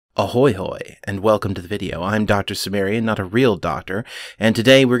Ahoy hoy, and welcome to the video. I'm Doctor Cimmerian, not a real doctor, and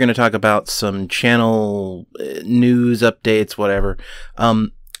today we're going to talk about some channel news updates, whatever.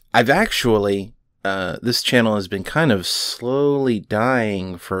 I've actually, this channel has been kind of slowly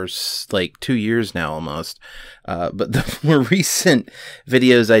dying for like 2 years now almost, but the more recent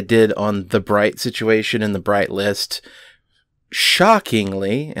videos I did on the Bright situation and the Bright list,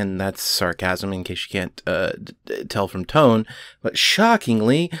 shockingly, and that's sarcasm in case you can't tell from tone, but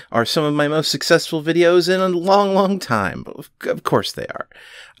shockingly are some of my most successful videos in a long time. Of course they are.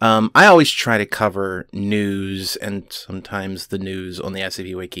 I always try to cover news, and sometimes the news on the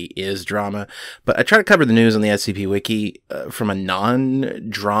SCP Wiki is drama, but I try to cover the news on the SCP Wiki from a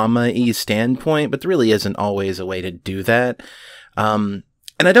non-drama-y standpoint, but there really isn't always a way to do that. And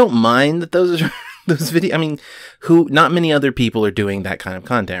I don't mind that those are those videos. I mean, not many other people are doing that kind of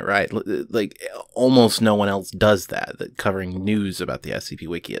content, right? Like, almost no one else does that covering news about the SCP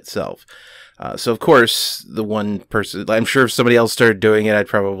Wiki itself. So, of course, the one person, I'm sure if somebody else started doing it, I'd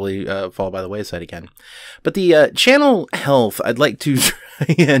probably fall by the wayside again. But the channel health, I'd like to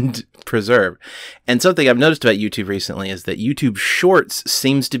try and preserve. And something I've noticed about YouTube recently is that YouTube Shorts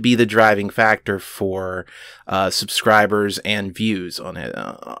seems to be the driving factor for subscribers and views on it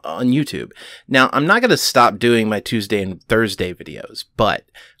on YouTube. Now, I'm not going to stop doing my Tuesday and Thursday videos, but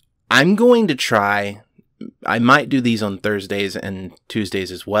I'm going to try. I might do these on Thursdays and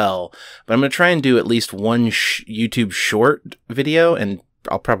Tuesdays as well, but I'm going to try and do at least one YouTube short video, and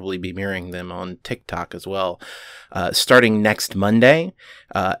I'll probably be mirroring them on TikTok as well. Starting next Monday,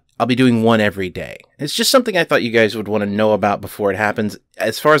 I'll be doing one every day. It's just something I thought you guys would want to know about before it happens.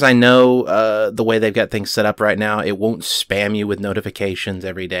 As far as I know, the way they've got things set up right now, it won't spam you with notifications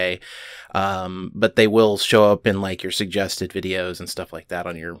every day. But they will show up in like your suggested videos and stuff like that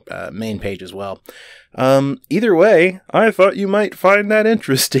on your main page as well. Either way, I thought you might find that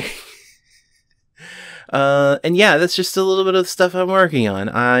interesting. And yeah, that's just a little bit of the stuff I'm working on.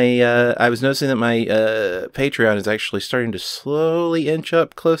 I was noticing that my Patreon is actually starting to slowly inch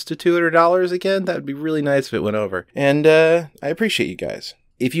up close to $200 again. That would be really nice if it went over. And I appreciate you guys.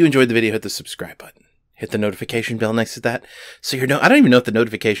 If you enjoyed the video, hit the subscribe button. Hit the notification bell next to that, so I don't even know if the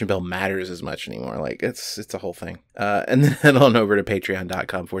notification bell matters as much anymore. Like, it's a whole thing. And then head on over to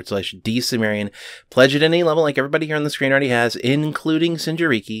patreon.com/DCimmerian. Pledge at any level, like everybody here on the screen already has, including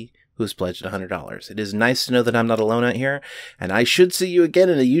Sinjariki, who's pledged $100. It is nice to know that I'm not alone out here, and I should see you again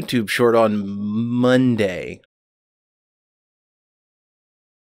in a YouTube short on Monday.